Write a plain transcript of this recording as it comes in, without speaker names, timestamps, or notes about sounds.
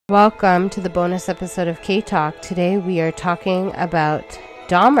Welcome to the bonus episode of K-Talk. Today we are talking about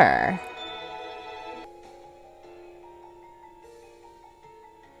Dahmer.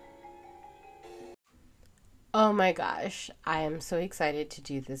 Oh my gosh, I am so excited to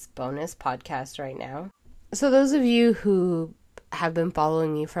do this bonus podcast right now. So those of you who have been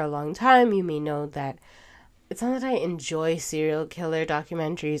following me for a long time, you may know that it's not that I enjoy serial killer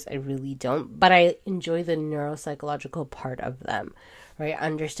documentaries, I really don't, but I enjoy the neuropsychological part of them, right?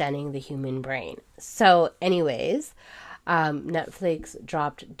 Understanding the human brain. So anyways, Netflix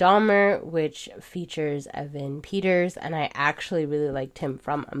dropped Dahmer, which features Evan Peters, and I actually really liked him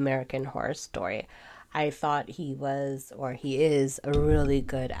from American Horror Story. I thought he is a really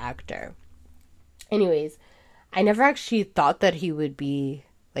good actor. Anyways, I never actually thought that he would be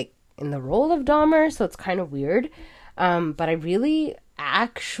in the role of Dahmer, so it's kind of weird. But I really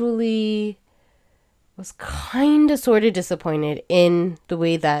actually was kind of sort of disappointed in the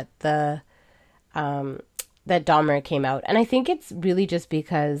way that that Dahmer came out. And I think it's really just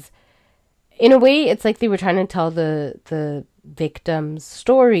because, in a way, it's like they were trying to tell the victim's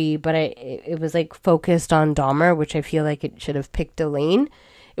story, but it was like focused on Dahmer, which I feel like it should have picked a lane.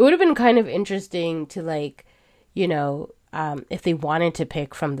 It would have been kind of interesting to if they wanted to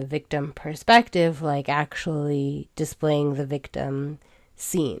pick from the victim perspective, actually displaying the victim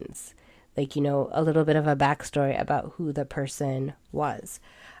scenes, a little bit of a backstory about who the person was.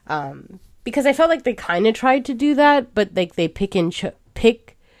 Because I felt like they kind of tried to do that, but they picked and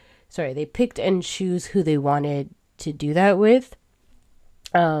choose who they wanted to do that with,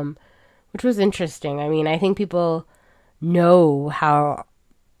 which was interesting. I mean, I think people know how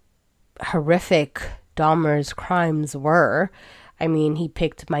horrific Dahmer's crimes were. I mean, he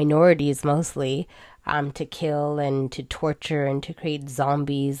picked minorities mostly to kill and to torture and to create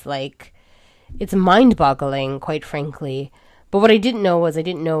zombies. It's mind-boggling, quite frankly. But what I didn't know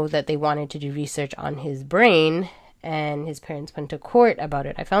that they wanted to do research on his brain, and his parents went to court about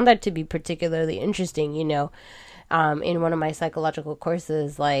it. I found that to be particularly interesting, in one of my psychological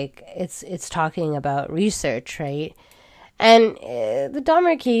courses, it's talking about research, right? And the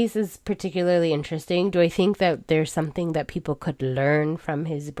Dahmer case is particularly interesting. Do I think that there's something that people could learn from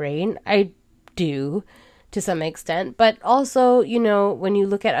his brain? I do, to some extent. But also, when you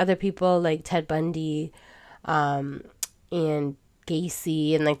look at other people like Ted Bundy and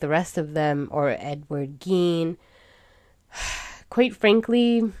Gacy and the rest of them, or Edward Gein, quite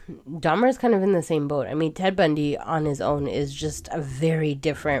frankly, Dahmer's kind of in the same boat. I mean, Ted Bundy on his own is just a very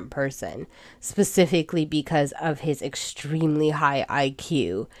different person, specifically because of his extremely high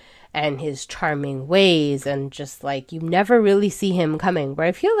IQ and his charming ways, and just you never really see him coming. Where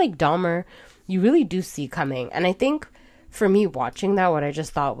I feel like Dahmer, you really do see coming. And I think for me watching that, what I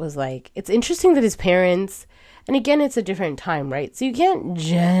just thought was it's interesting that his parents, and again, it's a different time, right? So you can't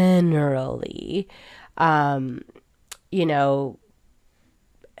generally,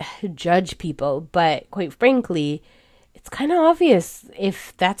 judge people, but quite frankly, it's kind of obvious,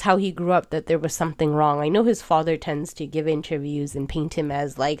 if that's how he grew up, that there was something wrong. I know his father tends to give interviews and paint him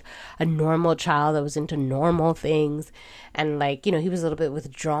as a normal child that was into normal things, and he was a little bit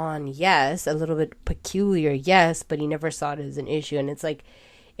withdrawn, yes, a little bit peculiar, yes, but he never saw it as an issue. And it's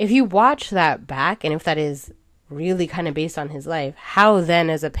if you watch that back, and if that is really kind of based on his life, how then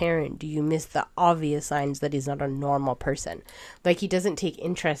as a parent do you miss the obvious signs that he's not a normal person? He doesn't take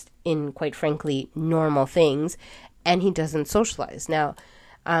interest in, quite frankly, normal things, and he doesn't socialize. Now,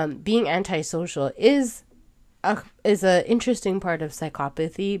 being antisocial is a interesting part of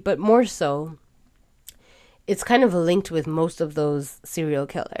psychopathy, but more so, it's kind of linked with most of those serial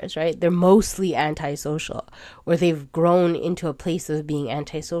killers, right? They're mostly antisocial, or they've grown into a place of being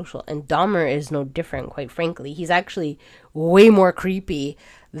antisocial. And Dahmer is no different, quite frankly. He's actually way more creepy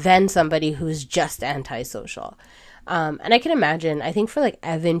than somebody who's just antisocial. And I can imagine, I think for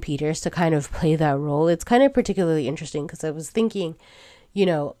Evan Peters to kind of play that role, it's kind of particularly interesting, because I was thinking,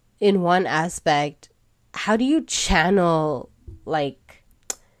 in one aspect, how do you channel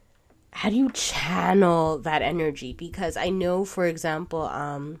that energy? Because I know, for example,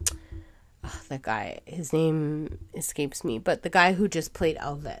 that guy, his name escapes me, but the guy who just played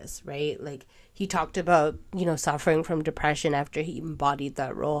Elvis, right? He talked about, suffering from depression after he embodied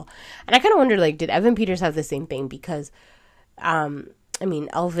that role. And I kind of wonder, did Evan Peters have the same thing? Because,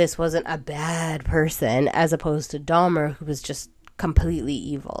 Elvis wasn't a bad person, as opposed to Dahmer, who was just completely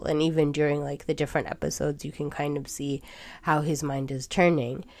evil. And even during the different episodes, you can kind of see how his mind is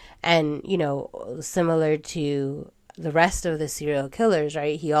turning. And similar to the rest of the serial killers,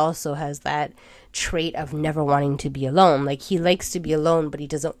 right, he also has that trait of never wanting to be alone. Like, he likes to be alone, but he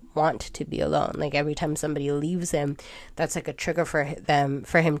doesn't want to be alone. Like, every time somebody leaves him, that's like a trigger for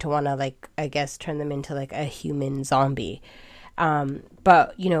him to want to, like, I guess, turn them into like a human zombie.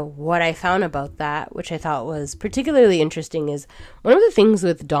 But, you know, what I found about that, which I thought was particularly interesting, is one of the things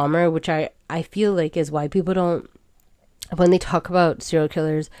with Dahmer, which I feel like is why people don't, when they talk about serial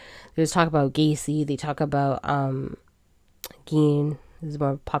killers, they just talk about Gacy, they talk about Gein, this is a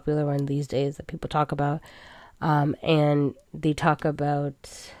more popular one these days that people talk about, and they talk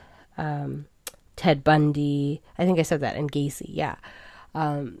about Ted Bundy, I think I said that, and Gacy, yeah.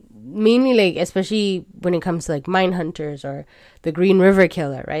 Mainly, like, especially when it comes to like Mindhunters or the Green River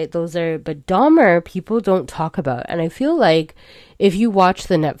Killer, right? Those are, but Dahmer, people don't talk about. And I feel like if you watch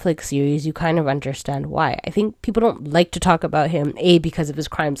the Netflix series, you kind of understand why. I think people don't like to talk about him, A, because of his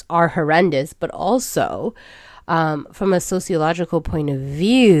crimes are horrendous, but also from a sociological point of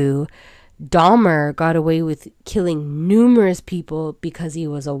view, Dahmer got away with killing numerous people because he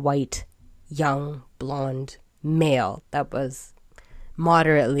was a white, young, blonde male that was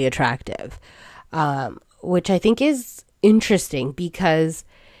moderately attractive, which I think is interesting because,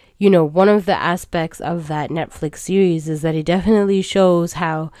 you know, one of the aspects of that Netflix series is that it definitely shows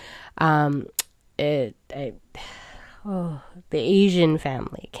how the Asian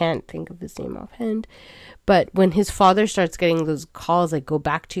family, can't think of his name offhand, but when his father starts getting those calls like, go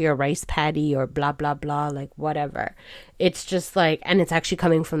back to your rice paddy or blah blah blah, like whatever, it's just like, and it's actually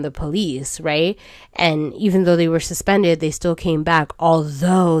coming from the police, right? And even though they were suspended, they still came back,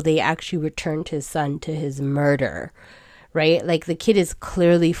 although they actually returned his son to his murder, right? Like, the kid is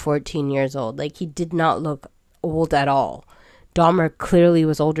clearly 14 years old. Like, he did not look old at all. Dahmer clearly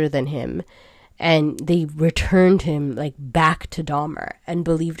was older than him. And they returned him, like, back to Dahmer and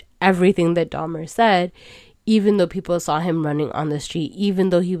believed everything that Dahmer said, even though people saw him running on the street, even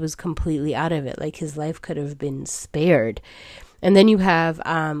though he was completely out of it. Like, his life could have been spared. And then you have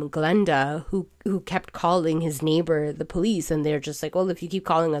Glenda, who kept calling his neighbor the police. And they're just like, well, if you keep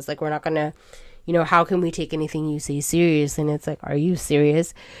calling us, like, we're not going to, you know, how can we take anything you say serious? And it's like, are you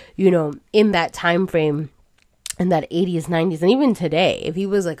serious? You know, in that time frame, in that 80s, 90s, and even today, if he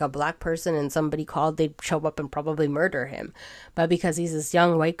was like a black person and somebody called, they'd show up and probably murder him. But because he's this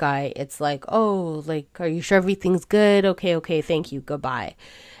young white guy, it's like, oh, like, are you sure everything's good? Okay, thank you, goodbye.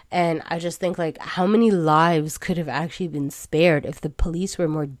 And I just think, like, how many lives could have actually been spared if the police were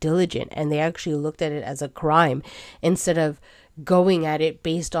more diligent and they actually looked at it as a crime instead of going at it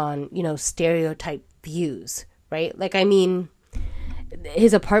based on, you know, stereotype views, right? Like, I mean,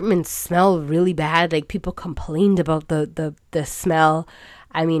 his apartment smelled really bad. Like, people complained about the smell.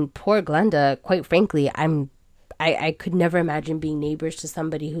 I mean, poor Glenda, quite frankly, I could never imagine being neighbors to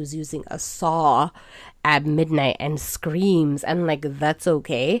somebody who's using a saw at midnight and screams, and like, that's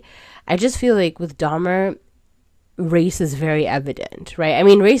okay. I just feel like with Dahmer, race is very evident, right? I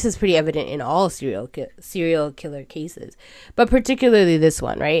mean, race is pretty evident in all serial killer cases, but particularly this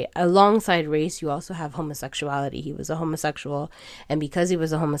one, right? Alongside race, you also have homosexuality. He was a homosexual, and because he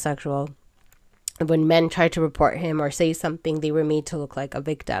was a homosexual, when men tried to report him or say something, they were made to look like a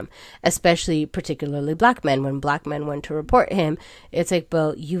victim, especially particularly black men. When black men went to report him, it's like,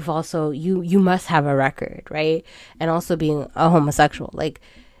 well, you've also, you must have a record, right? And also being a homosexual, like,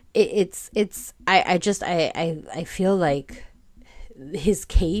 I feel like his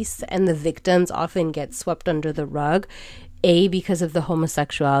case and the victims often get swept under the rug, A, because of the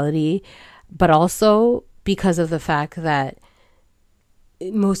homosexuality, but also because of the fact that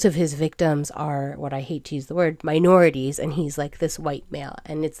most of his victims are, what I hate to use the word, minorities, and he's like this white male,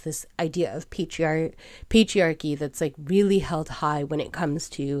 and it's this idea of patriarchy that's like really held high when it comes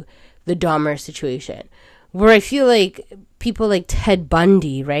to the Dahmer situation, where I feel like people like Ted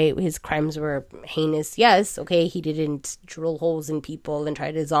Bundy, right, his crimes were heinous. Yes, okay, he didn't drill holes in people and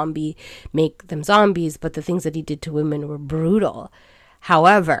try to make them zombies, but the things that he did to women were brutal.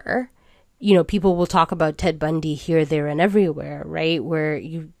 However, you know, people will talk about Ted Bundy here, there, and everywhere, right? Where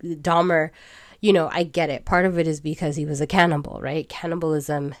Dahmer, you know, I get it. Part of it is because he was a cannibal, right?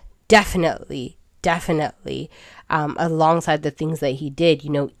 Cannibalism, definitely, alongside the things that he did,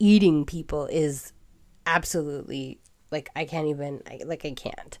 you know, eating people is absolutely, like, I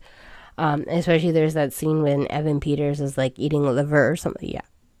can't. Especially there's that scene when Evan Peters is like eating liver or something. Yeah.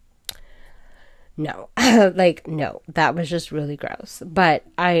 No, like, no, that was just really gross. But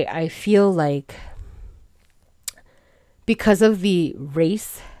I feel like because of the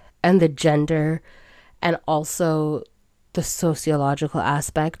race and the gender and also the sociological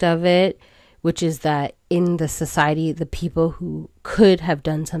aspect of it, which is that in the society, the people who could have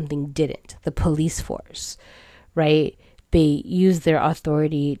done something didn't, the police force, right? They use their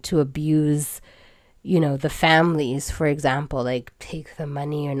authority to abuse, the families, for example, like take the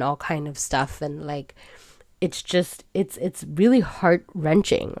money and all kind of stuff. And like, it's just, it's really heart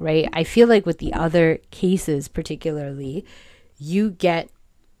wrenching, right? I feel like with the other cases, particularly, you get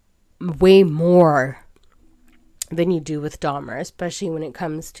way more than you do with Dahmer, especially when it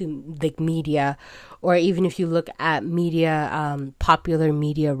comes to like media, or even if you look at media, popular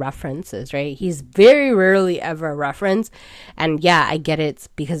media references, right? He's very rarely ever referenced. And yeah, I get it's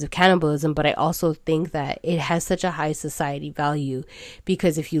because of cannibalism, but I also think that it has such a high society value,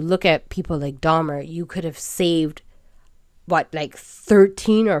 because if you look at people like Dahmer, you could have saved like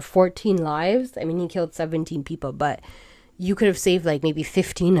 13 or 14 lives. I mean, he killed 17 people, but you could have saved like maybe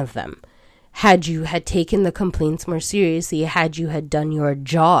 15 of them had you had taken the complaints more seriously, had you had done your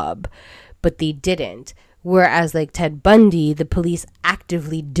job, but they didn't. Whereas like Ted Bundy, the police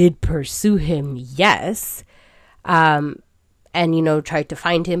actively did pursue him, yes, and tried to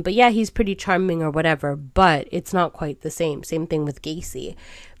find him, but yeah, he's pretty charming or whatever, but it's not quite the same thing with Gacy.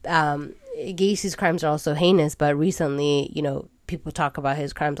 Gacy's crimes are also heinous, but recently, people talk about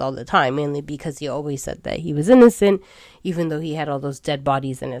his crimes all the time, mainly because he always said that he was innocent, even though he had all those dead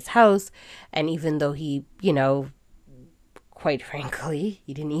bodies in his house. And even though he, quite frankly,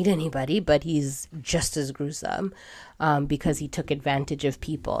 he didn't eat anybody, but he's just as gruesome because he took advantage of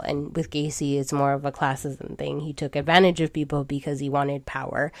people. And with Gacy, it's more of a classism thing. He took advantage of people because he wanted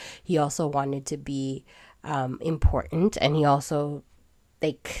power. He also wanted to be important. And he also,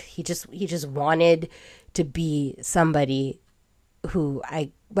 he just wanted to be somebody who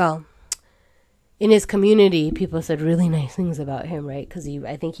in his community, people said really nice things about him, right? Because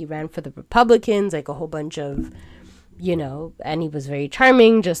I think he ran for the Republicans, like a whole bunch of, and he was very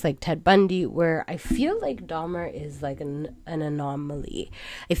charming, just like Ted Bundy, where I feel like Dahmer is like an anomaly.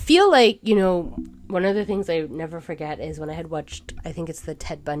 I feel like, one of the things I never forget is when I had watched, I think it's the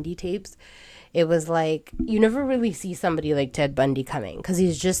Ted Bundy tapes, it was like, you never really see somebody like Ted Bundy coming, because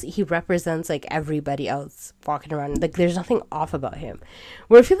he represents like everybody else walking around. Like there's nothing off about him.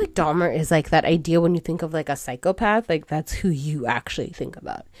 Where I feel like Dahmer is like that idea when you think of like a psychopath, like that's who you actually think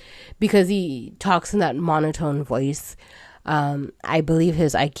about, because he talks in that monotone voice. I believe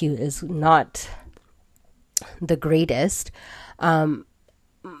his IQ is not the greatest. But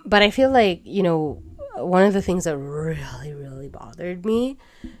I feel like, one of the things that really, really bothered me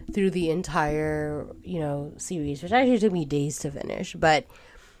through the entire, series, which actually took me days to finish, but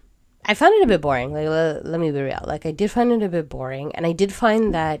I found it a bit boring. Like, let me be real. Like, I did find it a bit boring, and I did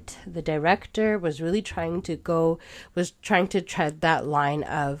find that the director was really trying to tread that line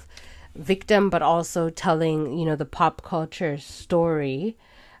of victim, but also telling, the pop culture story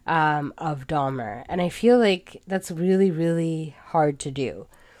of Dahmer. And I feel like that's really, really hard to do.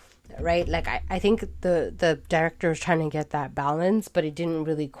 Right? Like, I think the director was trying to get that balance, but it didn't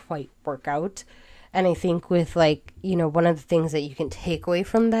really quite work out. And I think with, like, one of the things that you can take away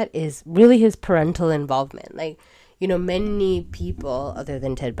from that is really his parental involvement. Like, many people, other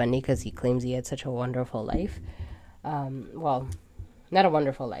than Ted Bundy, because he claims he had such a wonderful life. Well, not a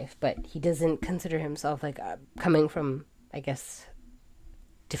wonderful life, but he doesn't consider himself, like, coming from, I guess,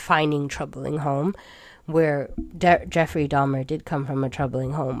 defining troubling home, where Jeffrey Dahmer did come from a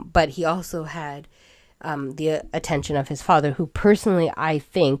troubling home, but he also had the attention of his father, who personally I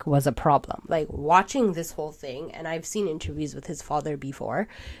think was a problem. Like, watching this whole thing, and I've seen interviews with his father before,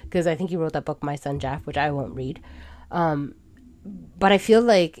 because I think he wrote that book, My Son Jeff, which I won't read. But I feel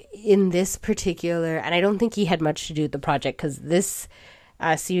like in this particular, and I don't think he had much to do with the project, because this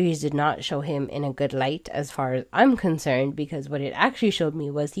series did not show him in a good light as far as I'm concerned, because what it actually showed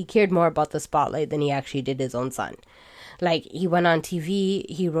me was he cared more about the spotlight than he actually did his own son. Like, he went on TV,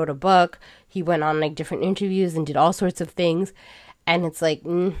 he wrote a book, he went on like different interviews and did all sorts of things. And it's like,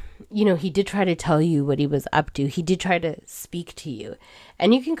 he did try to tell you what he was up to. He did try to speak to you.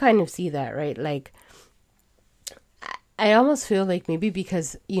 And you can kind of see that, right? Like, I almost feel like maybe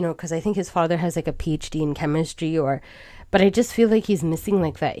because I think his father has like a PhD in chemistry, but I just feel like he's missing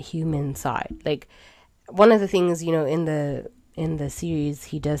like that human side. Like, one of the things, in the series,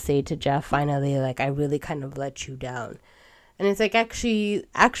 he does say to Jeff finally, like, I really kind of let you down. And it's like, actually,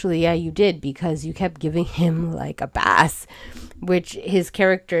 yeah, you did, because you kept giving him like a pass, which his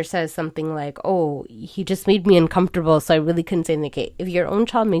character says something like, oh, he just made me uncomfortable, so I really couldn't say anything. Okay, if your own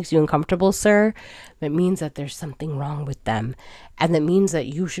child makes you uncomfortable, sir, that means that there's something wrong with them. And that means that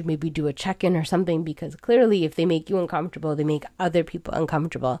you should maybe do a check-in or something, because clearly if they make you uncomfortable, they make other people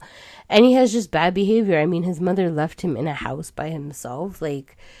uncomfortable. And he has just bad behavior. I mean, his mother left him in a house by himself.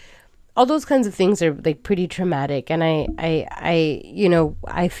 Like, all those kinds of things are like pretty traumatic. And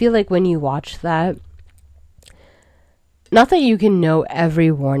I feel like when you watch that, not that you can know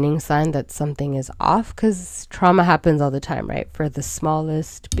every warning sign that something is off, because trauma happens all the time, right? For the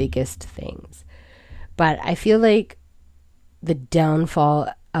smallest, biggest things. But I feel like the downfall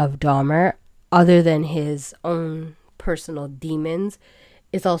of Dahmer, other than his own personal demons,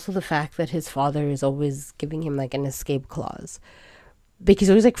 is also the fact that his father is always giving him like an escape clause. Because he's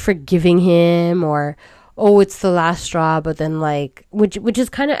always like forgiving him, or, oh, it's the last straw, but then like, which is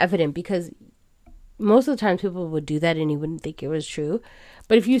kind of evident, because most of the time people would do that and you wouldn't think it was true.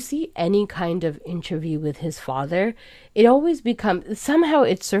 But if you see any kind of interview with his father, it always becomes, somehow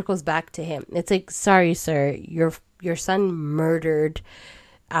it circles back to him. It's like, sorry, sir, your son murdered,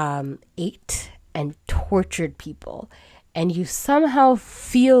 ate and tortured people. And you somehow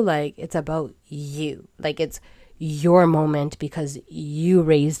feel like it's about you. Like it's your moment because you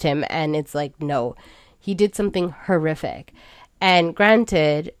raised him. And it's like, no, he did something horrific. And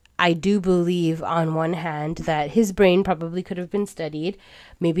granted, I do believe on one hand that his brain probably could have been studied.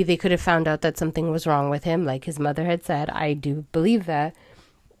 Maybe they could have found out that something was wrong with him, like his mother had said. I do believe that.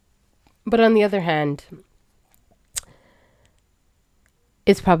 But on the other hand,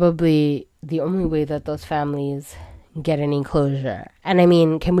 it's probably the only way that those families get any closure. And I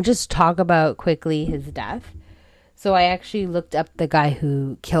mean, can we just talk about quickly his death? So I actually looked up the guy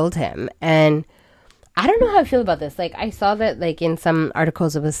who killed him, and I don't know how I feel about this. Like, I saw that, like, in some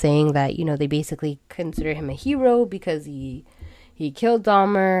articles it was saying that, you know, they basically consider him a hero because he killed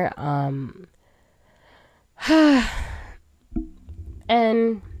Dahmer.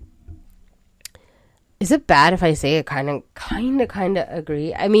 And is it bad if I say I kind of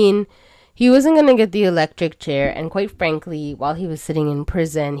agree? I mean, he wasn't going to get the electric chair, and quite frankly, while he was sitting in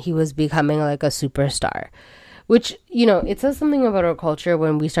prison, he was becoming like a superstar. Which, you know, it says something about our culture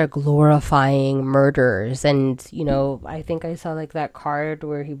when we start glorifying murderers. And, you know, I think I saw like that card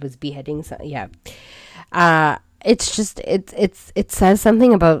where he was beheading. Yeah. It's just, it says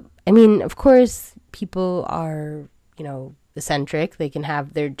something about, I mean, of course, people are, you know, eccentric. They can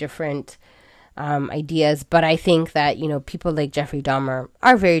have their different ideas. But I think that, you know, people like Jeffrey Dahmer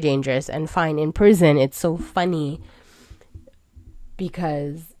are very dangerous. And fine, in prison, it's so funny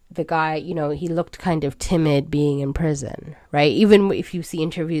because the guy, you know, he looked kind of timid being in prison, right? Even if you see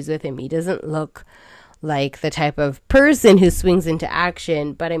interviews with him, he doesn't look like the type of person who swings into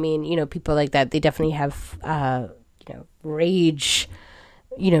action. But I mean, you know, people like that, they definitely have, you know, rage,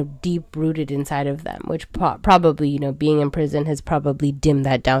 you know, deep rooted inside of them, which probably, you know, being in prison has probably dimmed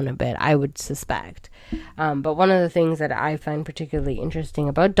that down a bit, I would suspect. But one of the things that I find particularly interesting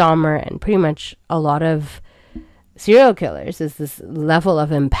about Dahmer and pretty much a lot of serial killers is this level of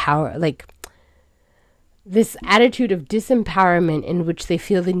this attitude of disempowerment in which they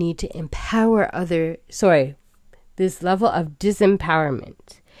feel the need to empower this level of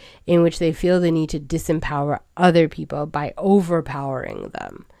disempowerment in which they feel the need to disempower other people by overpowering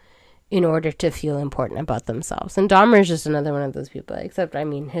them in order to feel important about themselves. And Dahmer is just another one of those people, except, I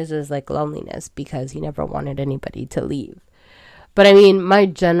mean, his is like loneliness because he never wanted anybody to leave. But I mean, my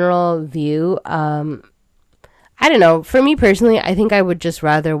general view, I don't know. For me personally, I think I would just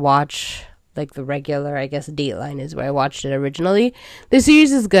rather watch like the regular, I guess Dateline is where I watched it originally. The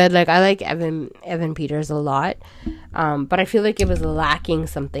series is good. Like, I like Evan Peters a lot. But I feel like it was lacking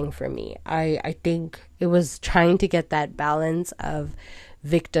something for me. I think it was trying to get that balance of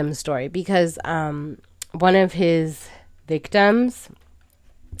victim story because one of his victims,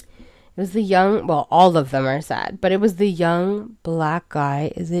 it was the young, well, all of them are sad, but it was the young black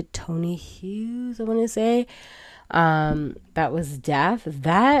guy. Is it Tony Hughes, I want to say? That was deaf.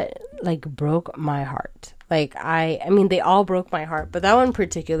 That like broke my heart. Like I mean, they all broke my heart, but that one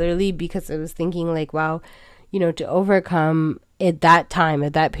particularly because I was thinking like, wow, you know, to overcome at that time,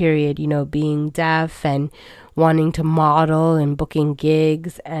 at that period, you know, being deaf and wanting to model and booking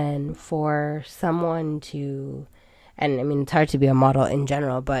gigs, and for someone to, and I mean, it's hard to be a model in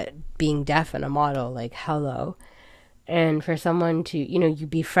general, but being deaf and a model, like, hello. And for someone to, you know, you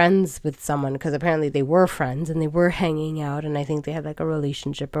be friends with someone, because apparently they were friends and they were hanging out, and I think they had like a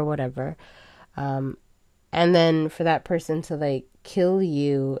relationship or whatever. And then for that person to like kill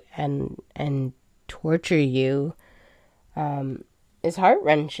you and torture you, is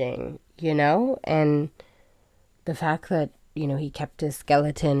heart-wrenching, you know? And the fact that, you know, he kept his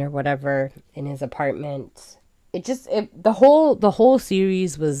skeleton or whatever in his apartment, the whole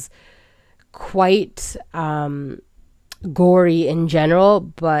series was quite, gory in general,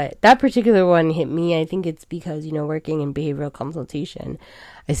 but that particular one hit me. I think it's because, you know, working in behavioral consultation,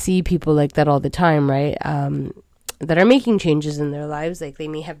 I see people like that all the time, right? That are making changes in their lives. Like, they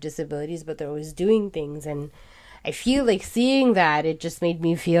may have disabilities, but they're always doing things, and I feel like seeing that, it just made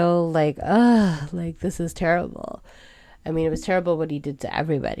me feel like, like, this is terrible. I mean, it was terrible what he did to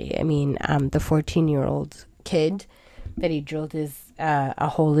everybody. I mean, the 14-year-old kid that he drilled a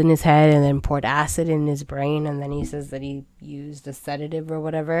hole in his head and then poured acid in his brain, and then he says that he used a sedative or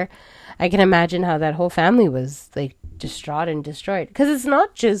whatever. I can imagine how that whole family was like distraught and destroyed. Because it's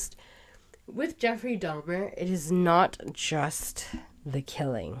not just with Jeffrey Dahmer, it is not just the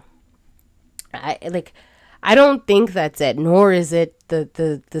killing. I don't think that's it, nor is it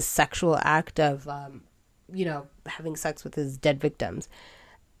the sexual act of having sex with his dead victims.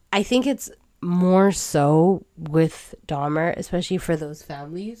 I think it's more so with Dahmer, especially for those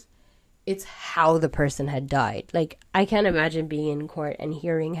families, it's how the person had died. Like, I can't imagine being in court and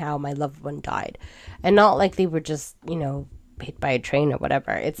hearing how my loved one died. And not like they were just, hit by a train or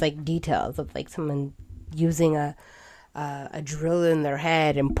whatever. It's like details of like someone using a drill in their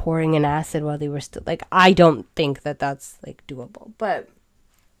head and pouring an acid while they were still, like, I don't think that that's like doable. But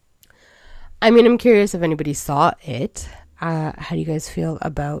I mean, I'm curious if anybody saw it. How do you guys feel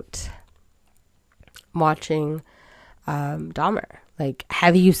about watching Dahmer? Like,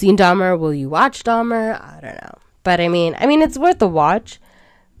 have you seen Dahmer? Will you watch Dahmer? I don't know. But I mean it's worth a watch.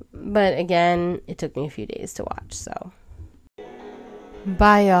 But again, it took me a few days to watch, so.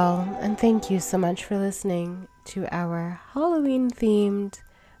 Bye, y'all, and thank you so much for listening to our Halloween-themed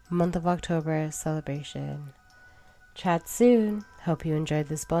month of October celebration. Chat soon. Hope you enjoyed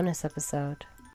this bonus episode.